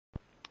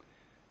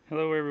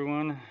Hello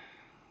everyone,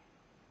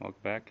 welcome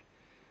back.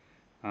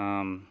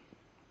 Um,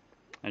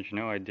 as you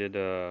know, I did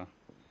a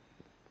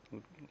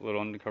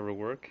little undercover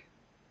work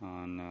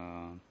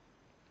on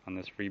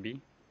this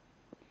freebie,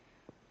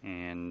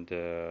 and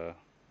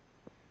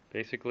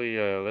basically,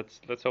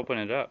 let's open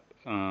it up.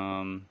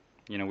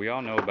 You know, we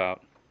all know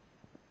about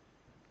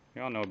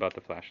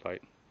the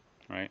flashlight,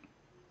 right?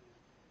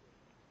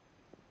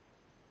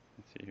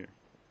 Let's see here.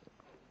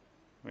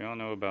 We all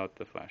know about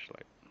the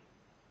flashlight.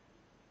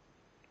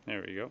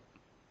 There we go.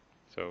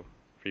 So,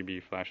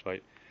 freebie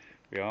flashlight.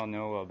 We all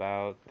know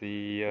about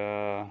the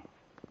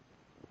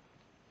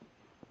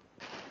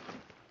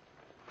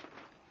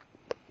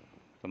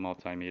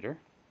multimeter,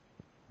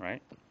 right?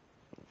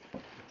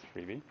 It's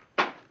freebie.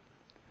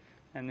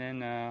 And then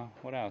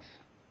what else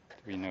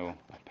do we know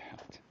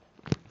about?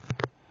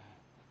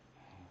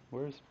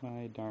 Where's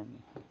my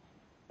darn?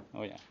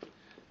 Oh yeah,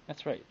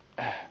 that's right.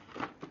 I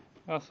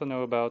also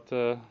know about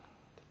the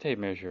tape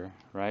measure,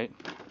 right?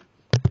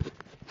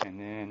 And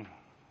then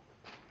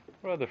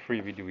what other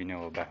freebie do we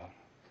know about?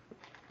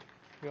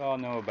 We all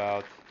know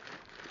about.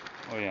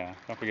 Oh yeah,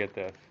 don't forget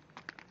this.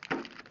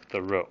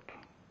 The rope.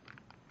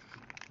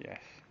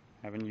 Yes,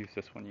 haven't used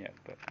this one yet,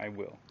 but I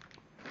will.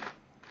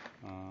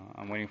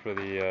 I'm waiting for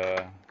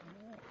the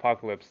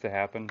apocalypse to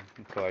happen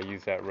until I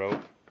use that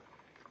rope.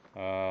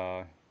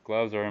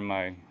 Gloves are in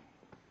my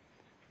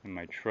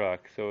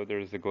truck, so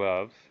there's the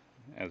gloves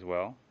as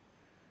well.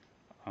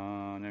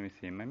 Let me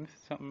see. Am I missing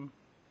something?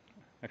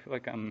 I feel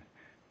like I'm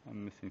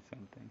missing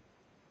something.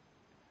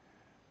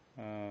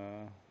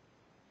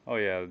 Oh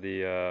yeah,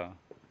 the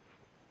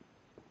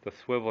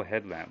swivel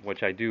headlamp,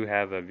 which I do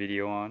have a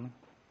video on.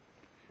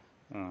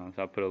 So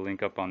I'll put a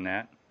link up on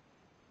that.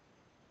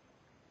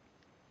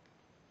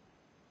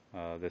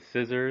 The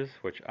scissors,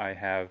 which I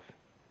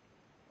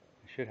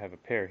should have a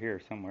pair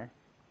here somewhere,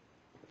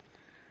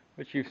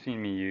 which you've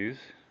seen me use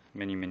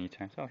many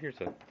times. Oh, here's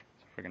a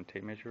friggin'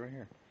 tape measure right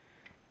here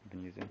I've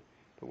been using.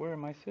 But where are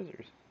my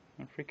scissors?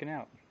 I'm freaking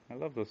out. I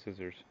love those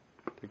scissors.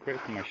 They're great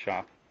for my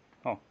shop.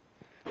 Oh,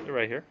 they're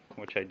right here,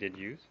 which I did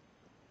use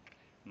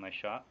in my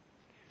shop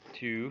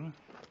to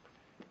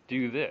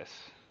do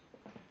this.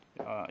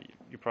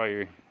 You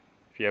probably,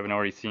 if you haven't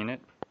already seen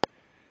it,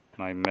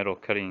 my metal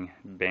cutting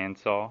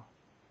bandsaw.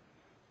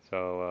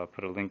 So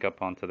put a link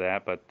up onto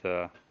that. But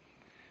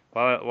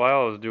while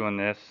I was doing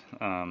this,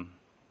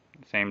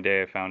 same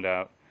day I found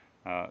out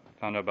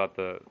about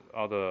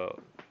all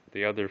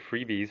the other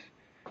freebies,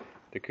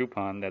 the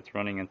coupon that's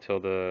running until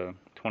the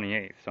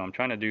 28th. So I'm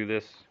trying to do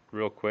this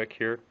real quick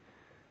here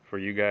for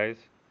you guys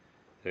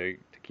to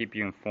keep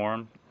you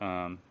informed.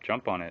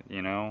 Jump on it,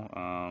 you know.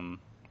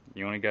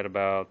 You only got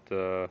about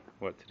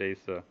what's today?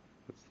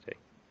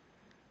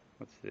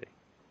 What's today?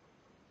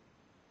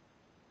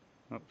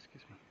 Oh,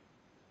 excuse me.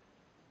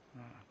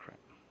 Oh, crap.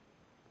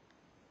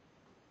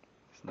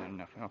 It's not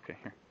enough. Okay,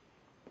 here.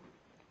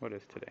 What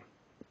is today?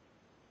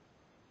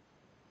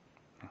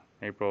 Oh,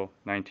 April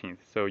 19th.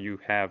 So you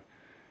have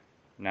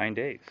 9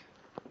 days.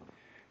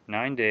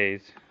 9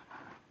 days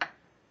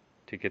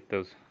to get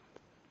those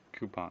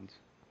coupons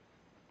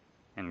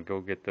and go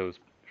get those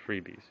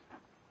freebies.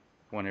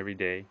 One every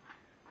day,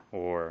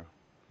 or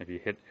if you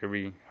hit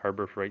every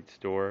Harbor Freight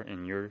store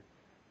in your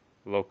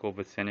local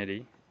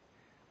vicinity,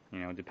 you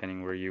know,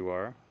 depending where you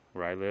are.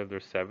 Where I live,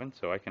 there's 7,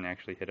 so I can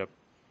actually hit up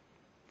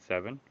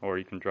 7, or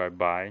you can drive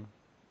by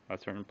a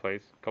certain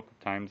place a couple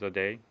times a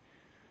day,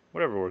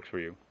 whatever works for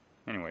you.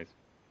 Anyways,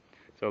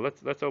 so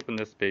let's open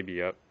this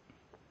baby up.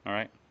 All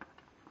right,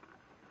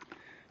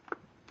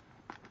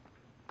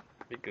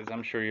 because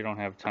I'm sure you don't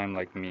have time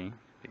like me,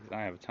 because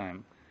I have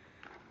time.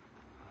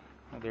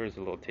 Well, there is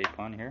a little tape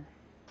on here,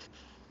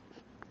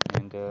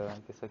 and I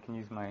guess I can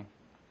use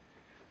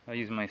I'll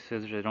use my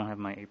scissors. I don't have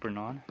my apron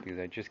on because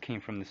I just came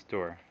from the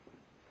store,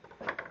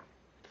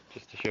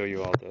 just to show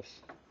you all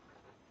this.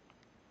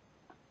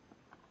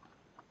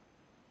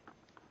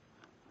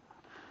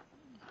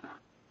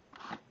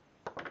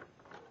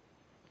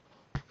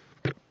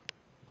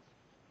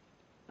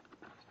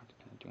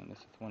 Doing this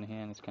with one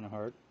hand is kind of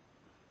hard.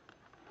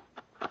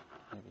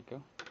 There we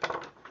go.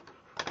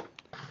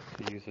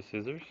 So use the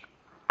scissors.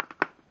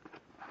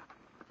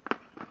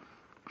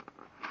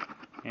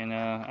 And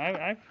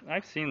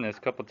I've seen this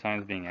a couple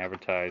times being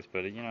advertised,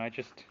 but you know, I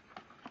just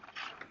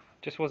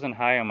wasn't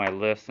high on my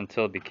list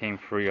until it became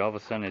free. All of a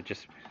sudden, I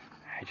just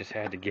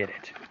had to get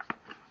it.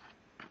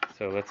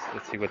 So let's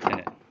see what's in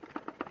it.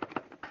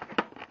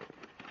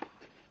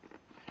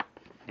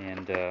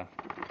 And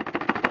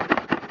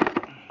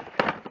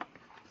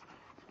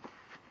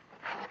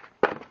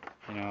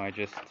you know, I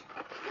just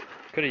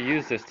could have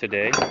used this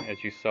today,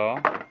 as you saw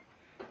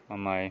on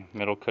my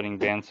metal cutting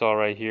bandsaw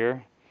right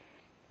here.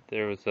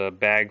 There was a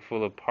bag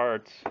full of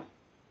parts,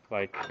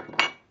 like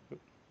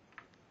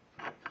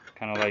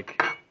kind of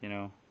like, you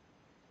know,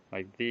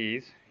 like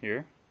these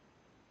here.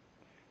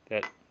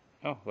 That,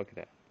 oh, look at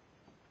that.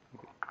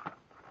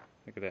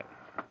 Look at that.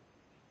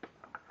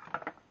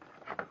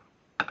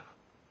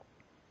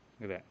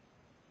 Look at that.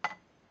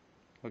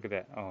 Look at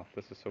that. Oh,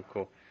 this is so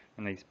cool.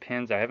 And these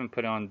pins, I haven't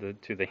put on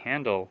to the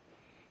handle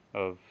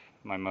of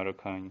my motor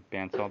cutting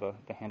bandsaw,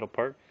 the handle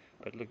part.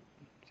 But look,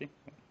 see,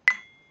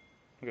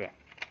 look at that.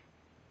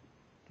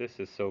 This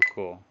is so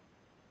cool.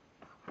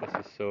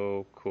 This is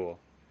so cool.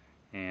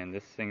 And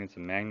this thing is a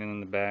magnet in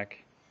the back.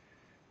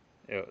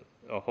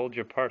 It'll hold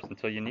your parts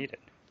until you need it.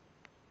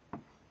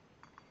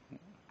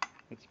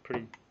 It's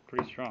pretty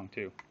strong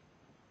too.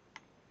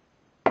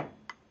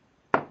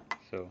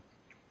 So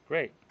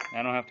great.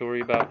 I don't have to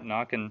worry about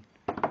knocking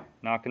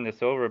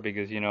this over,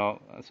 because you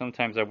know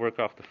sometimes I work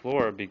off the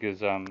floor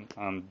because I'm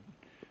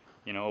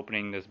you know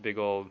opening this big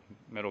old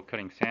metal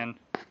cutting sand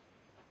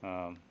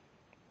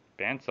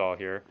bandsaw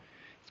here.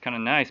 It's kind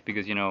of nice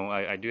because you know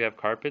I do have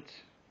carpets,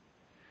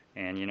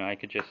 and you know I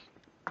could just,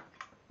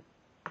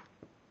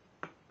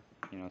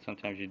 you know,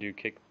 sometimes you do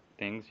kick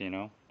things, you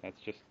know,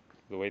 that's just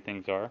the way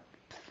things are.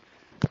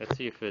 Let's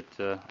see if it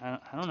I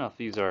don't know if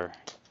these are,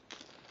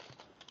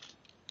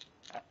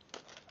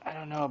 I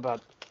don't know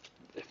about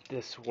if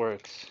this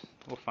works.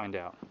 We'll find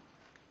out.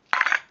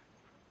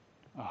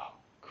 Oh,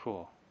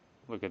 cool.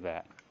 Look at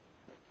that.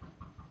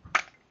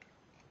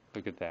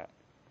 Look at that.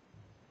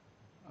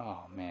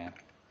 Oh man,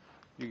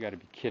 you gotta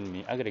be kidding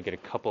me. I gotta get a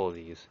couple of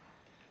these.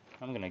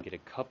 I'm gonna get a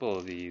couple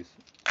of these.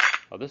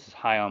 Oh, this is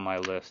high on my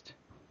list.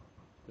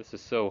 This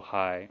is so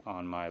high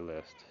on my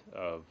list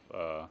of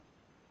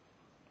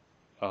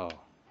oh,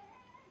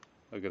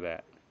 look at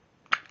that.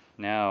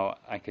 Now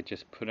I could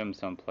just put them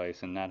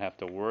someplace and not have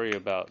to worry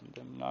about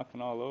them knocking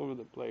all over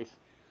the place.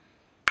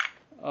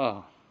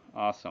 Oh,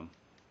 awesome.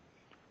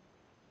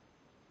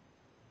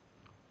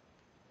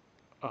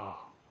 Oh,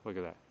 look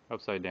at that.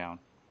 Upside down.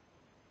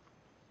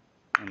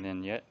 And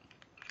then yet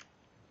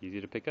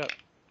easy to pick up.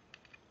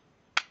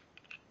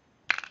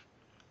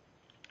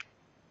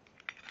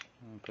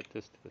 I'll put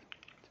this to the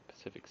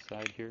Pacific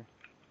side here.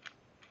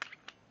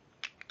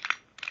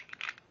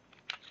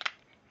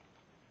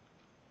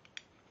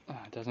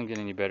 It doesn't get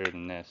any better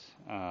than this.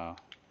 Oh,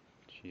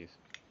 jeez.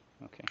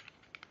 Okay.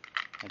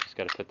 I just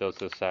got to put those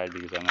to the side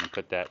because I'm going to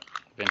put that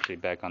eventually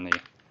back on the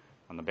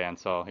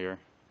bandsaw here.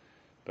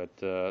 But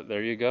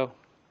there you go.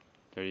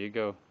 There you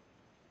go.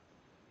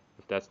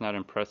 If that's not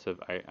impressive,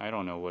 I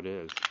don't know what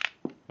is.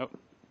 Oh,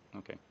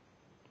 okay.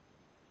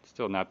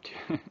 Still not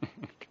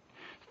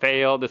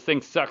fail. This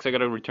thing sucks. I got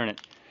to return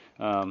it.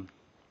 No,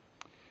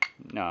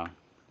 no,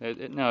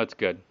 it's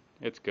good.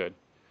 It's good.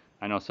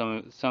 I know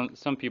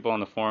some people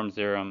on the forums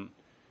there, you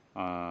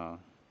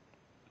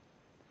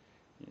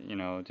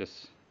know,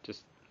 just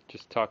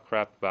talk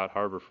crap about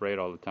Harbor Freight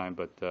all the time.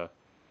 But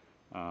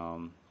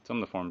some of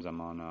the forums I'm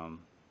on,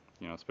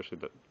 you know, especially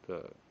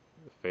the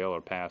fail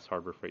or pass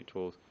Harbor Freight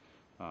tools,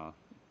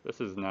 this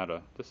is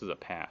a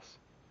pass,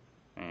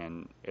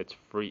 and it's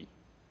free.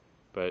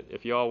 But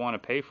if you all want to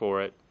pay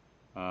for it,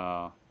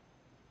 I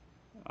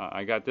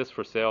got this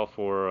for sale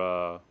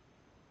for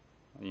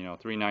you know,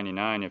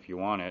 $3.99 if you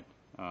want it.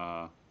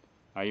 I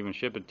even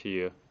ship it to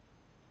you.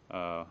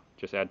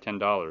 Just add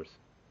 $10.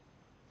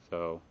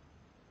 So,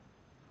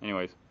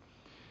 anyways,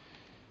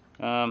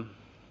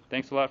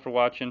 thanks a lot for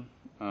watching.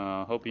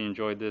 Hope you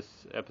enjoyed this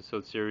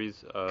episode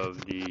series of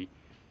the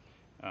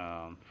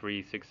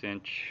free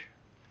 6-inch,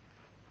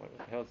 what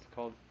the hell is it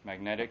called?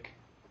 Magnetic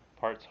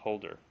parts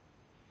holder.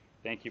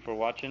 Thank you for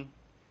watching.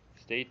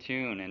 Stay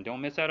tuned and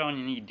don't miss out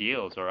on any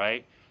deals. All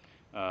right.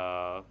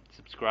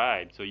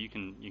 Subscribe so you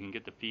can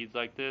get the feeds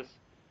like this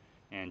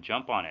and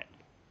jump on it.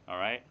 All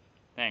right.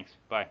 Thanks.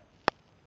 Bye.